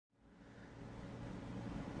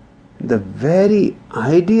The very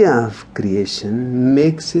idea of creation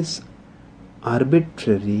makes it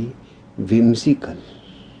arbitrary, whimsical.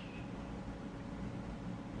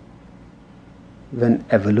 When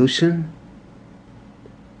evolution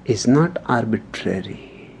is not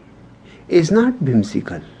arbitrary, is not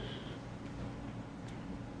whimsical.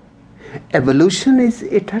 Evolution is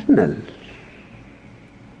eternal.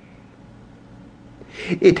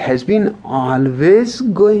 It has been always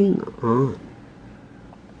going on.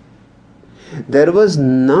 There was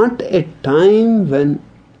not a time when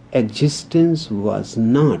existence was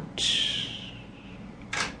not.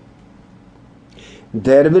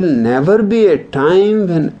 There will never be a time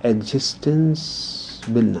when existence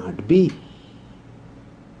will not be.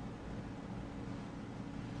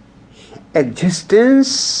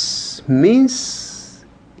 Existence means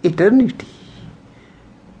eternity.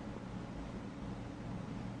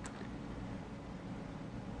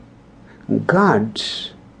 God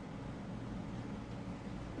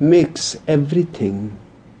makes everything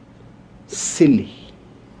silly,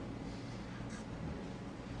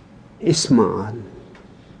 small,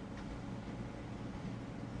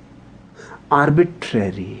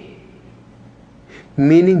 arbitrary,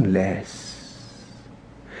 meaningless,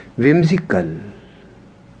 whimsical.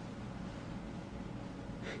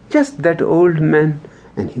 Just that old man,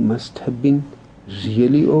 and he must have been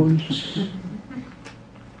really old.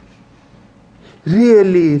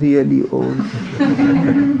 Really, really old.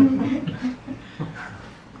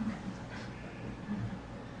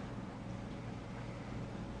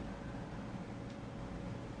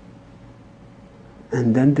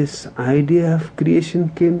 And then this idea of creation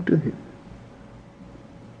came to him.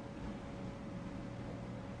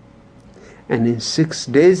 And in 6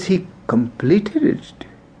 days he completed it.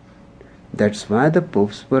 That's why the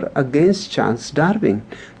popes were against Charles Darwin,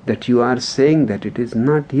 that you are saying that it is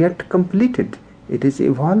not yet completed. It is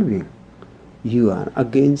evolving. You are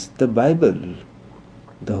against the Bible,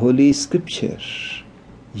 the Holy Scripture.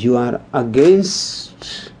 You are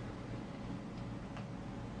against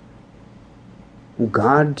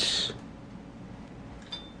God,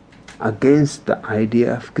 against the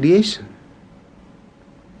idea of creation.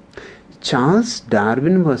 Charles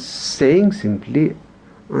Darwin was saying simply,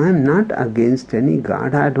 I am not against any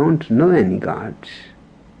God. I don't know any God.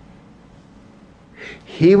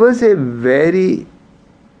 He was a very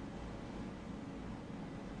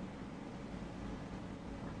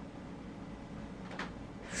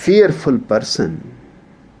fearful person.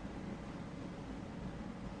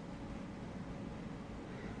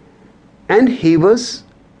 And he was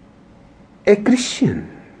a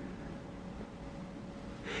Christian.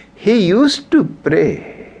 He used to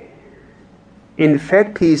pray. In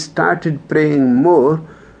fact, he started praying more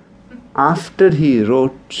after he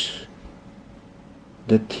wrote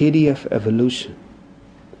the theory of evolution.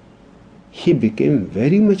 He became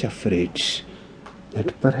very much afraid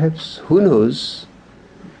that perhaps, who knows,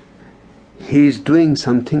 he is doing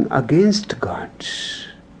something against God.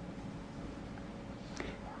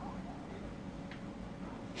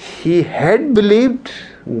 He had believed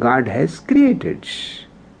God has created.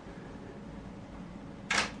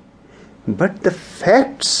 But the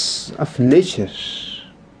facts of nature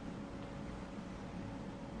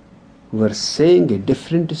were saying a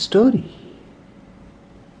different story.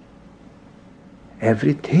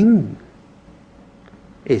 Everything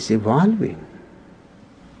is evolving.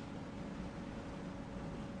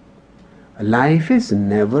 Life is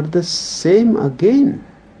never the same again.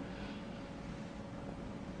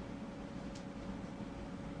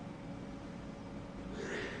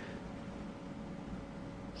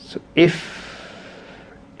 So if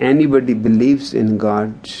anybody believes in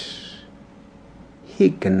God, he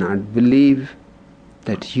cannot believe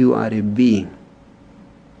that you are a being.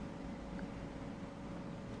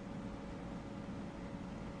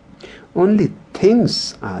 Only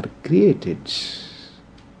things are created.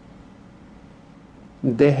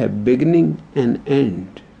 They have beginning and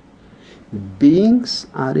end. Beings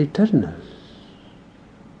are eternal.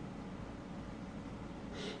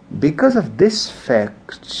 Because of this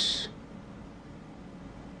fact,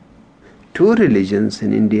 two religions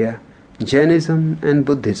in India, Jainism and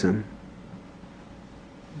Buddhism,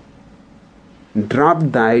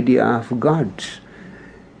 dropped the idea of God.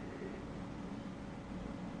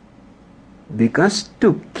 Because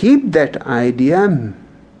to keep that idea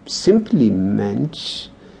simply meant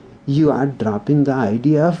you are dropping the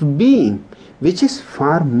idea of being, which is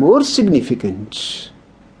far more significant.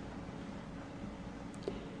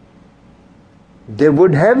 They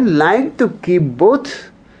would have liked to keep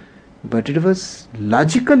both, but it was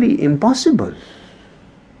logically impossible.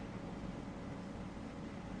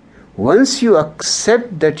 Once you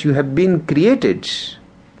accept that you have been created,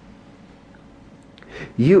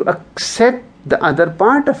 you accept the other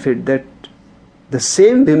part of it, that the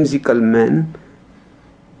same whimsical man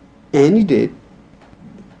any day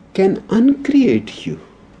can uncreate you.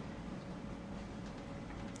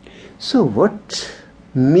 So what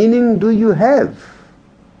meaning do you have?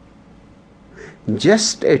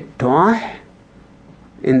 Just a toy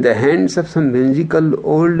in the hands of some whimsical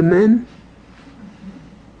old man?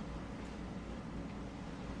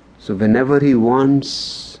 So whenever he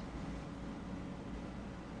wants,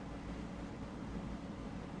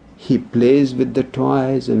 he plays with the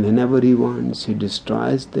toys, and whenever he wants, he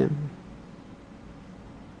destroys them.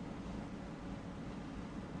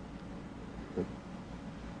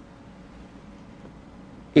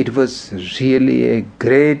 It was really a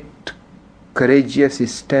great, courageous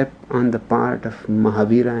step on the part of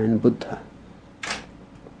Mahavira and Buddha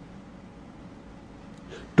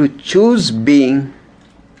to choose being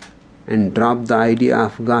and drop the idea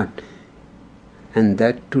of God, and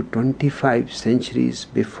that to 25 centuries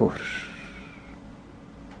before.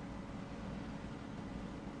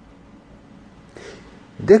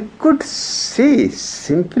 They could say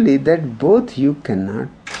simply that both you cannot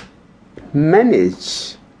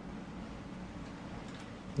manage.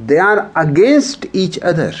 They are against each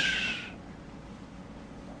other.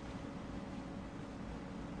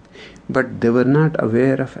 But they were not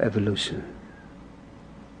aware of evolution.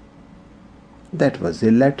 That was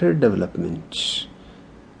a later development.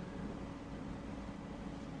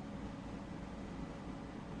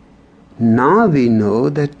 Now we know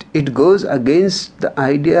that it goes against the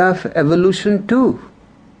idea of evolution too.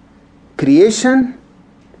 Creation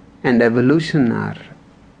and evolution are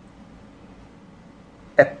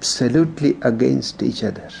absolutely against each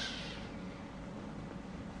other.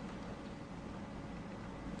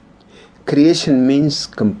 Creation means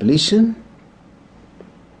completion.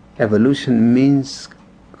 Evolution means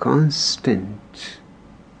constant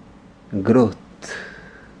growth.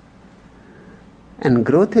 And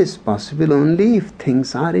growth is possible only if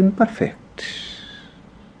things are imperfect.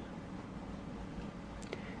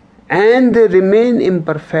 And they remain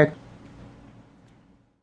imperfect